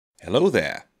Hello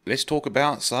there. Let's talk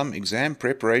about some exam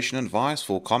preparation advice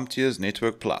for CompTIA's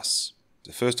Network Plus.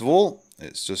 So first of all,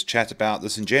 let's just chat about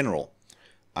this in general.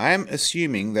 I am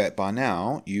assuming that by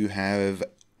now you have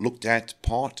looked at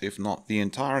part, if not the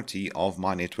entirety, of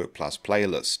my Network Plus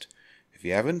playlist. If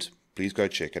you haven't, please go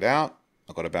check it out.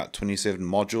 I've got about 27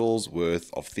 modules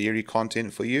worth of theory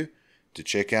content for you to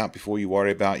check out before you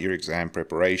worry about your exam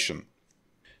preparation.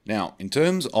 Now, in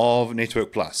terms of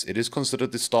Network Plus, it is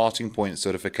considered the starting point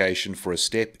certification for a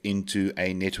step into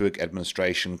a network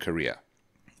administration career.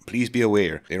 Please be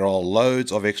aware, there are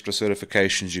loads of extra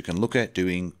certifications you can look at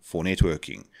doing for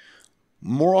networking.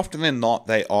 More often than not,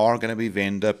 they are going to be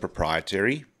vendor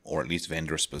proprietary, or at least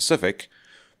vendor specific.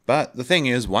 But the thing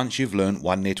is, once you've learned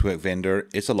one network vendor,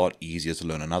 it's a lot easier to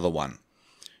learn another one.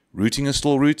 Routing is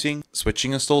still routing,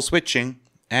 switching is still switching,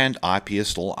 and IP is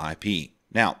still IP.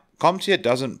 Now, CompTIA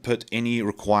doesn't put any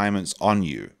requirements on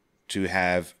you to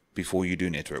have before you do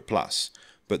Network Plus,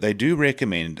 but they do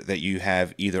recommend that you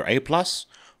have either A+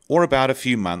 or about a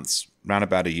few months, around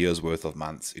about a year's worth of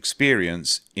months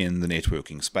experience in the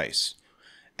networking space.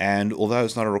 And although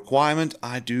it's not a requirement,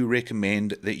 I do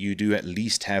recommend that you do at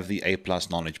least have the A+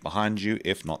 knowledge behind you,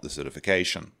 if not the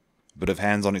certification. A bit of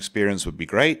hands-on experience would be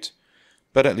great,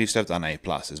 but at least have done A+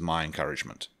 is my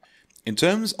encouragement. In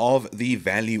terms of the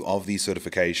value of the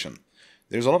certification,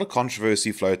 there's a lot of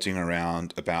controversy floating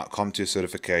around about CompTIA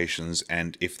certifications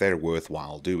and if they're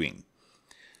worthwhile doing.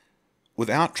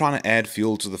 Without trying to add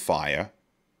fuel to the fire,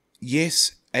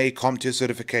 yes, a CompTIA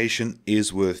certification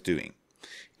is worth doing.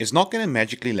 It's not going to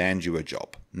magically land you a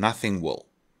job. Nothing will.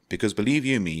 Because believe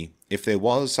you me, if there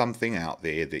was something out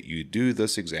there that you do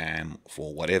this exam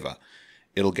for whatever,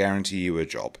 it'll guarantee you a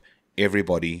job.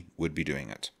 Everybody would be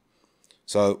doing it.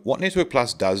 So what Network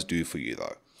Plus does do for you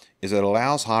though, is it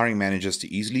allows hiring managers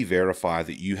to easily verify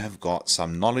that you have got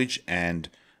some knowledge and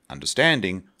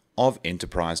understanding of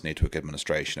enterprise network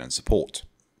administration and support,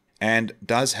 and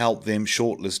does help them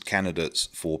shortlist candidates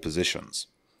for positions.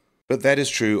 But that is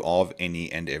true of any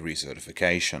and every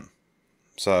certification.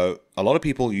 So a lot of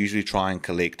people usually try and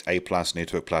collect A+,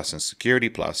 Network Plus, and Security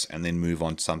Plus, and then move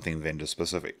on to something vendor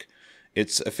specific.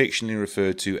 It's affectionately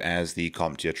referred to as the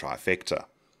CompTIA trifecta.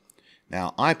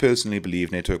 Now, I personally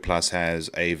believe Network Plus has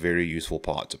a very useful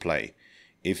part to play.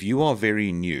 If you are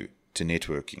very new to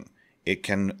networking, it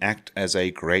can act as a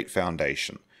great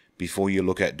foundation before you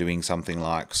look at doing something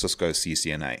like Cisco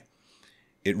CCNA.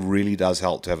 It really does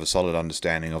help to have a solid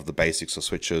understanding of the basics of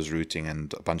switches, routing,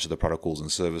 and a bunch of the protocols and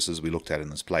services we looked at in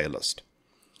this playlist.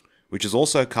 Which is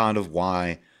also kind of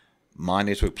why my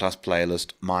Network Plus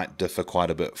playlist might differ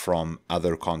quite a bit from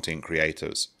other content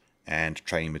creators and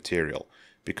training material,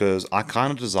 because I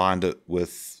kind of designed it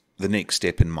with the next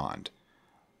step in mind.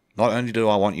 Not only do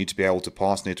I want you to be able to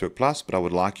pass Network Plus, but I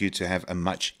would like you to have a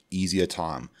much easier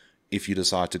time if you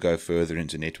decide to go further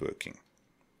into networking.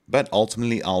 But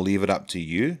ultimately, I'll leave it up to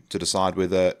you to decide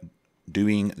whether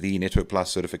doing the Network Plus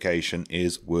certification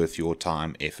is worth your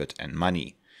time, effort, and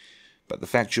money. But the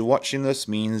fact you're watching this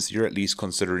means you're at least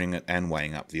considering it and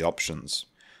weighing up the options.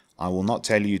 I will not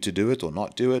tell you to do it or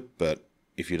not do it, but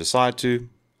if you decide to,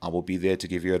 I will be there to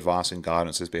give you advice and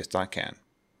guidance as best I can.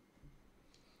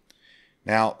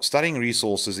 Now, studying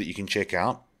resources that you can check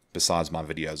out, besides my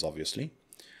videos obviously,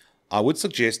 I would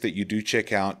suggest that you do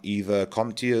check out either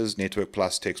CompTIA's Network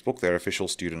Plus textbook, their official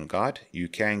student guide. You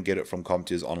can get it from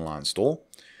CompTIA's online store.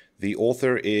 The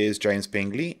author is James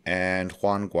Pengley and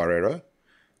Juan Guerrero.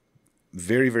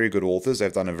 Very, very good authors.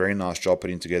 They've done a very nice job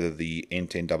putting together the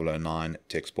N10-009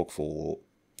 textbook for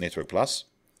Network Plus.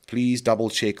 Please double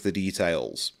check the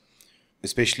details,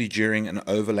 especially during an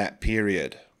overlap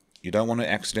period. You don't want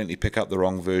to accidentally pick up the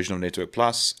wrong version of Network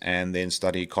Plus and then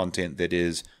study content that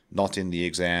is not in the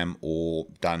exam or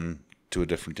done to a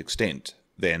different extent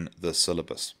than the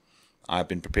syllabus. I've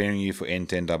been preparing you for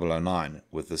N10-009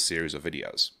 with this series of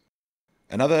videos.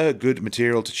 Another good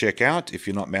material to check out, if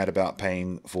you're not mad about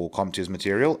paying for CompTIA's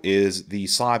material, is the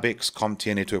Cybex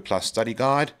CompTIA Network Plus Study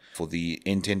Guide for the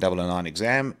N10-009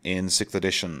 exam in 6th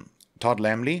edition. Todd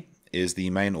Lamley is the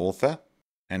main author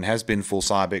and has been for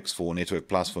Cybex for Network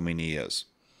Plus for many years.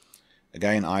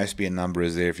 Again, ISBN number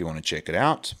is there if you want to check it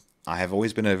out. I have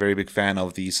always been a very big fan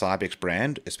of the Cybex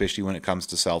brand, especially when it comes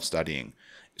to self-studying.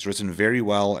 It's written very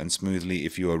well and smoothly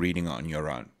if you are reading it on your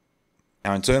own.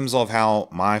 Now, in terms of how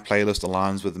my playlist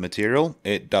aligns with the material,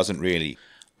 it doesn't really.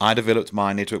 I developed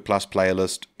my Network Plus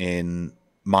playlist in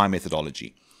my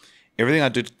methodology. Everything I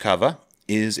did cover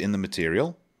is in the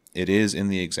material. It is in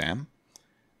the exam.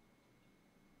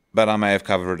 But I may have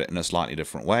covered it in a slightly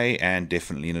different way and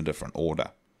definitely in a different order.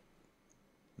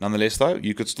 Nonetheless though,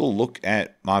 you could still look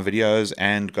at my videos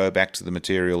and go back to the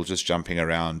material, just jumping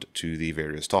around to the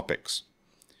various topics.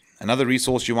 Another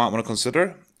resource you might want to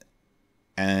consider,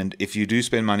 and if you do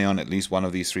spend money on at least one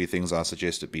of these three things, I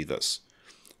suggest it be this: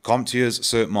 CompTIA's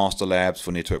Cert Master Labs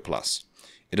for Network Plus.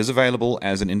 It is available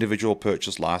as an individual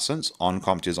purchase license on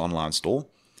CompTIA's online store,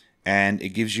 and it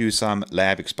gives you some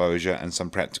lab exposure and some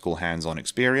practical hands-on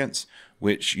experience,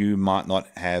 which you might not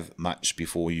have much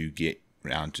before you get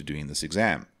around to doing this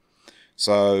exam.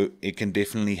 So it can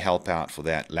definitely help out for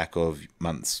that lack of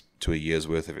months to a year's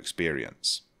worth of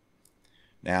experience.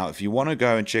 Now, if you want to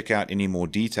go and check out any more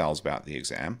details about the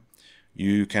exam,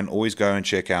 you can always go and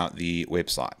check out the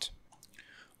website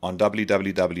on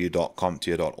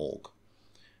www.comptia.org.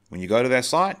 When you go to that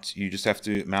site, you just have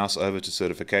to mouse over to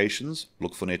certifications,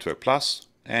 look for Network Plus,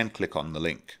 and click on the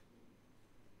link.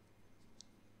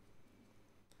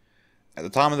 At the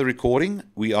time of the recording,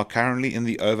 we are currently in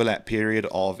the overlap period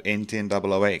of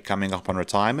N10-008 coming up on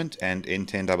retirement and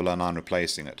N10-009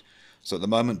 replacing it. So at the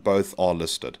moment, both are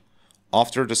listed.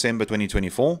 After December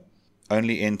 2024,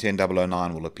 only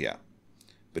N10-009 will appear.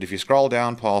 But if you scroll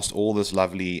down past all this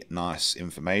lovely, nice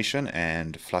information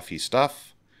and fluffy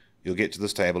stuff, you'll get to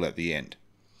this table at the end,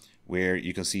 where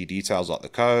you can see details like the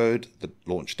code, the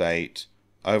launch date,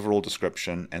 overall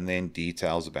description, and then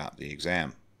details about the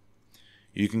exam.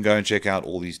 You can go and check out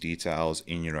all these details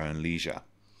in your own leisure.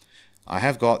 I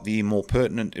have got the more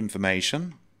pertinent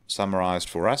information summarized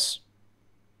for us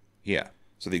here.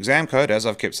 So the exam code, as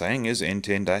I've kept saying, is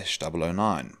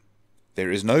N10-009.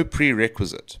 There is no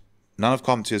prerequisite. None of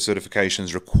CompTIA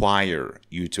certifications require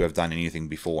you to have done anything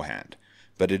beforehand,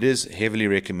 but it is heavily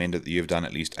recommended that you've done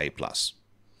at least A+.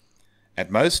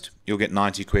 At most, you'll get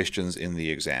 90 questions in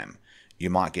the exam. You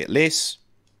might get less.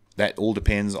 That all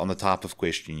depends on the type of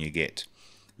question you get.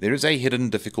 There is a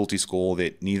hidden difficulty score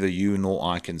that neither you nor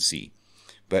I can see.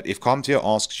 But if CompTIA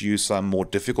asks you some more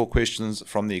difficult questions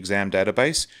from the exam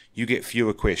database, you get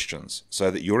fewer questions, so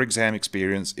that your exam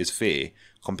experience is fair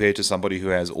compared to somebody who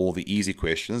has all the easy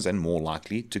questions and more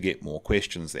likely to get more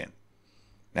questions then.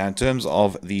 Now, in terms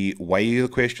of the way the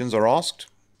questions are asked,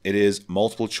 it is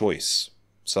multiple choice.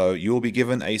 So you'll be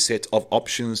given a set of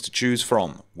options to choose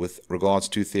from with regards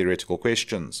to theoretical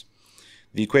questions.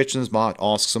 The questions might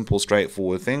ask simple,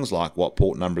 straightforward things like what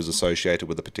port number is associated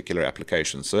with a particular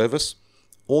application service,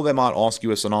 or they might ask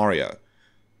you a scenario.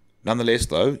 Nonetheless,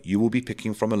 though, you will be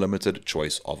picking from a limited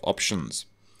choice of options.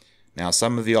 Now,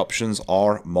 some of the options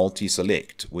are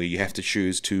multi-select, where you have to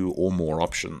choose 2 or more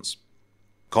options.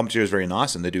 CompTIA is very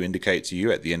nice, and they do indicate to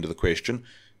you at the end of the question,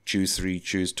 choose 3,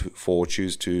 choose 4,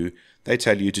 choose 2. They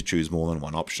tell you to choose more than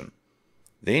one option.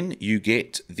 Then you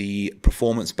get the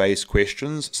performance-based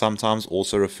questions, sometimes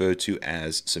also referred to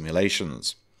as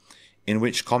simulations, in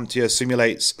which CompTIA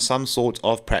simulates some sort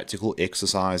of practical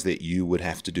exercise that you would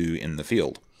have to do in the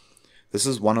field. This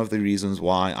is one of the reasons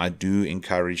why I do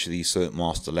encourage the Cert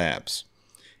Master Labs.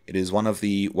 It is one of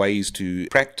the ways to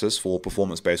practice for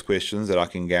performance-based questions that I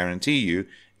can guarantee you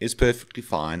is perfectly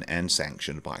fine and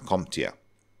sanctioned by CompTIA.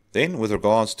 Then, with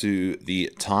regards to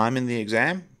the time in the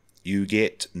exam, you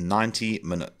get 90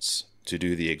 minutes to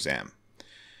do the exam,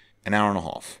 an hour and a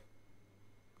half.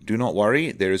 Do not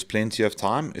worry, there is plenty of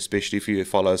time, especially if you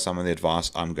follow some of the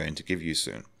advice I'm going to give you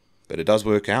soon. But it does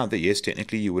work out that yes,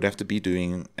 technically you would have to be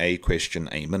doing a question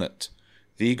a minute.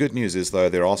 The good news is though,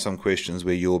 there are some questions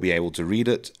where you'll be able to read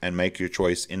it and make your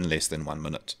choice in less than 1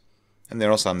 minute. And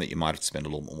there are some that you might have to spend a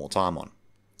little more time on.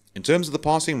 In terms of the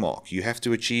passing mark, you have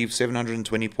to achieve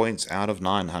 720 points out of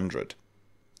 900.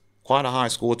 Quite a high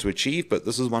score to achieve, but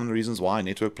this is one of the reasons why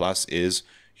Network Plus is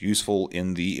useful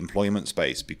in the employment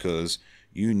space, because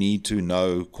you need to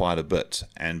know quite a bit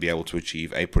and be able to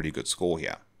achieve a pretty good score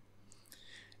here.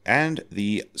 And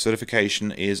the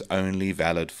certification is only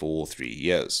valid for 3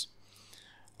 years.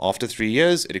 After 3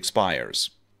 years, it expires.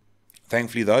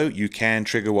 Thankfully though, you can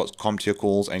trigger what CompTIA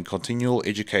calls a continual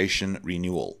education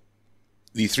renewal.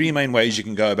 The 3 main ways you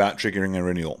can go about triggering a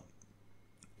renewal.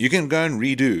 You can go and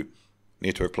redo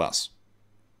Network Plus,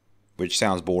 which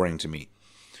sounds boring to me.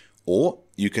 Or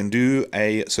you can do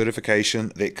a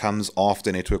certification that comes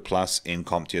after Network Plus in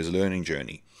CompTIA's learning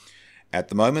journey. At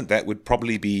the moment, that would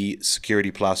probably be Security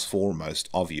Plus for most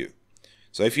of you.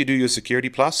 So if you do your Security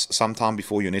Plus sometime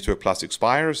before your Network Plus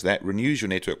expires, that renews your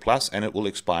Network Plus and it will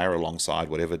expire alongside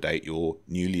whatever date your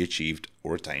newly achieved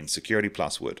or attained Security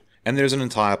Plus would. And there's an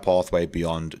entire pathway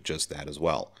beyond just that as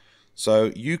well.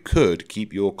 So you could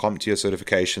keep your CompTIA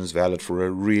certifications valid for a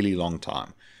really long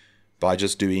time by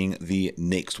just doing the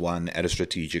next one at a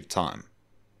strategic time.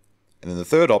 And then the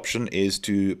third option is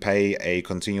to pay a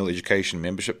continual education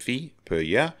membership fee per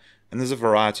year, and there's a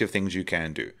variety of things you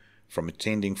can do. from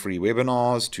attending free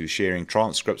webinars to sharing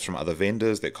transcripts from other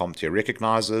vendors that CompTIA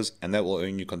recognizes, and that will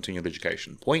earn you continual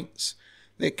education points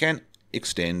that can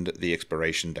extend the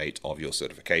expiration date of your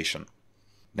certification.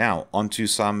 Now, onto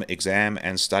some exam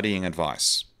and studying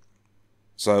advice.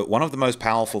 So one of the most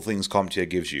powerful things CompTIA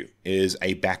gives you is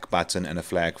a back button and a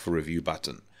flag for review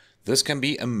button. This can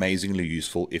be amazingly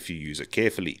useful if you use it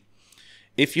carefully.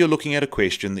 If you're looking at a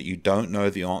question that you don't know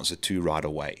the answer to right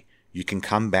away, you can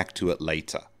come back to it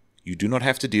later. You do not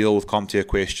have to deal with CompTIA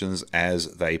questions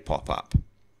as they pop up.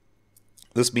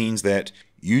 This means that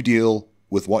you deal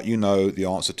with what you know the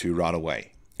answer to right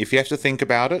away. If you have to think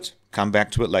about it, come back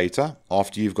to it later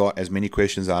after you've got as many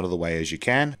questions out of the way as you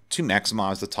can to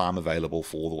maximize the time available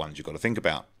for the ones you've got to think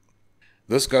about.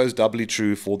 This goes doubly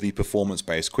true for the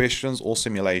performance-based questions or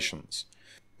simulations.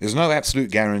 There's no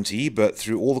absolute guarantee, but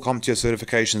through all the CompTIA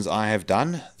certifications I have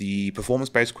done, the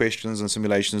performance-based questions and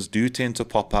simulations do tend to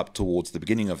pop up towards the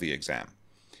beginning of the exam.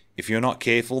 If you're not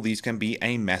careful, these can be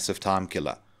a massive time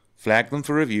killer. Flag them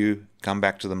for review, come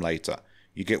back to them later.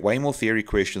 You get way more theory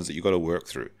questions that you've got to work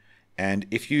through. And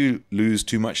if you lose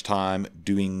too much time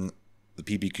doing the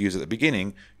PBQs at the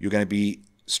beginning, you're going to be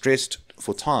stressed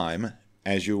for time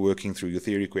as you're working through your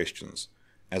theory questions.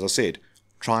 As I said,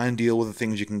 try and deal with the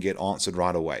things you can get answered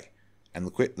right away. And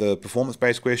the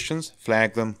performance-based questions,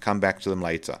 flag them, come back to them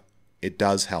later. It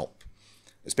does help.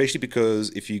 Especially because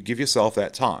if you give yourself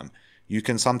that time, you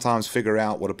can sometimes figure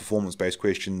out what a performance-based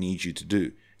question needs you to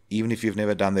do, even if you've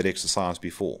never done that exercise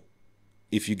before.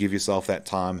 If you give yourself that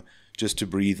time just to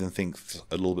breathe and think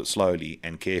a little bit slowly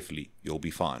and carefully, you'll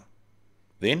be fine.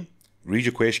 Then, read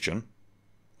your question,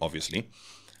 obviously,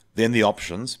 then the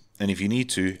options, and if you need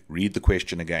to, read the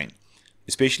question again.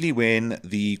 Especially when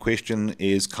the question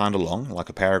is kind of long, like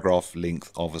a paragraph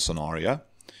length of a scenario.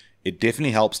 It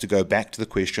definitely helps to go back to the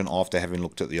question after having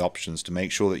looked at the options to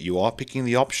make sure that you are picking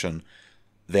the option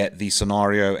that the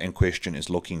scenario and question is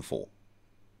looking for.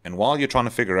 And while you're trying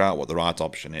to figure out what the right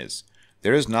option is,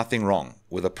 there is nothing wrong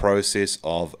with a process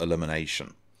of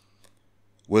elimination.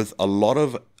 With a lot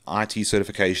of IT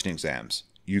certification exams,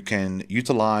 you can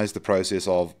utilize the process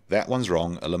of that one's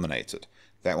wrong, eliminate it.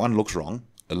 That one looks wrong,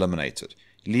 eliminate it,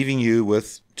 leaving you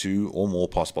with 2 or more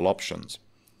possible options.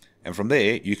 And from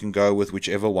there, you can go with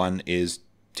whichever one is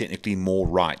technically more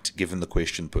right given the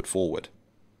question put forward.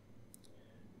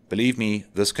 Believe me,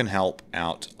 this can help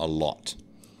out a lot.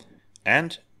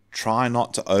 And try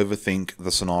not to overthink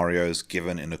the scenarios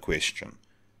given in a question.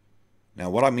 Now,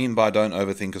 what I mean by don't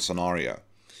overthink a scenario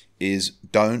is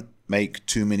don't make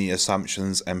too many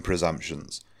assumptions and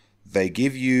presumptions. They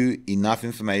give you enough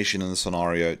information in the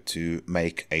scenario to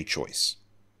make a choice.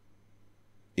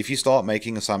 If you start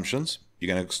making assumptions,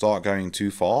 you're going to start going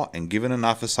too far, and given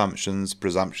enough assumptions,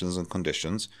 presumptions, and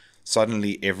conditions,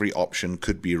 suddenly every option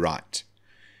could be right.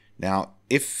 Now,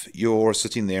 if you're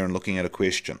sitting there and looking at a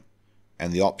question,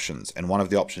 and the options, and one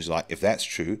of the options is like, if that's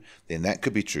true, then that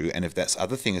could be true, and if that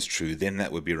other thing is true, then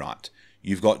that would be right.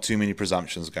 You've got too many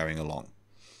presumptions going along.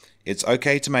 It's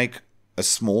okay to make a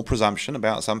small presumption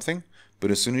about something, but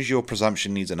as soon as your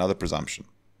presumption needs another presumption,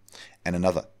 and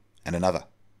another, and another,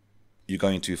 you're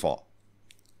going too far.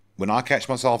 When I catch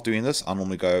myself doing this, I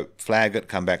normally go, flag it,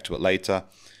 come back to it later.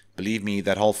 Believe me,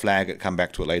 that whole flag it, come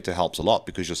back to it later helps a lot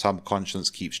because your subconscious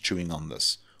keeps chewing on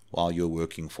this while you're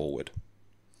working forward.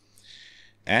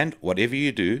 And whatever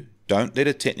you do, don't let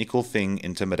a technical thing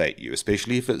intimidate you,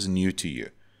 especially if it's new to you.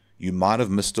 You might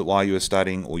have missed it while you were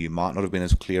studying, or you might not have been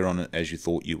as clear on it as you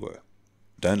thought you were.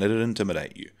 Don't let it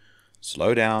intimidate you.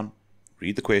 Slow down,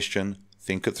 read the question,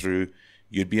 think it through.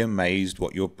 You'd be amazed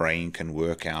what your brain can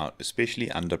work out,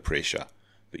 especially under pressure.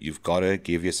 But you've got to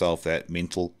give yourself that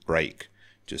mental break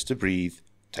just to breathe,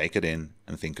 take it in,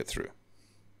 and think it through.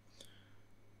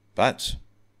 But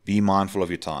be mindful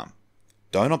of your time.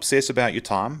 Don't obsess about your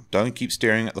time. Don't keep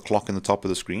staring at the clock in the top of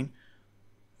the screen,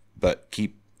 but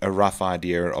keep a rough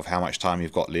idea of how much time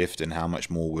you've got left and how much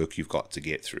more work you've got to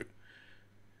get through.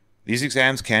 These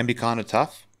exams can be kind of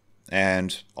tough,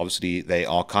 and obviously they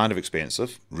are kind of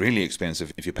expensive, really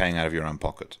expensive if you're paying out of your own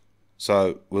pocket.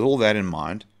 So with all that in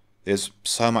mind, there's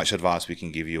so much advice we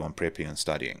can give you on prepping and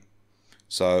studying.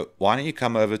 So why don't you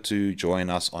come over to join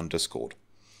us on Discord?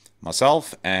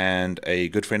 Myself and a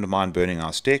good friend of mine, Burning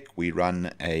Our Stick, we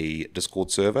run a Discord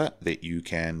server that you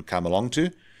can come along to,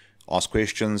 ask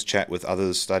questions, chat with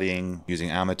others studying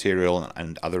using our material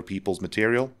and other people's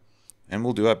material, and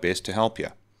we'll do our best to help you.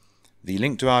 The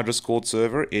link to our Discord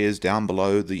server is down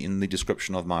below in the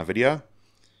description of my video,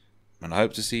 and I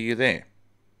hope to see you there.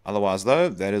 Otherwise though,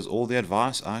 that is all the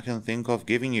advice I can think of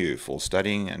giving you for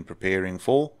studying and preparing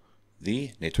for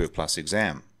the Network Plus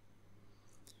exam.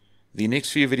 The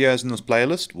next few videos in this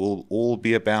playlist will all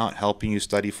be about helping you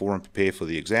study for and prepare for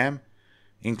the exam,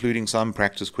 including some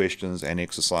practice questions and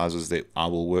exercises that I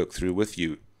will work through with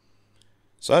you.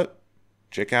 So,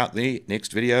 check out the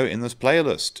next video in this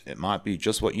playlist. It might be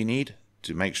just what you need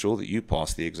to make sure that you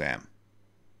pass the exam.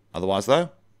 Otherwise though,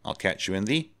 I'll catch you in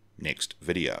the next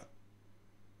video.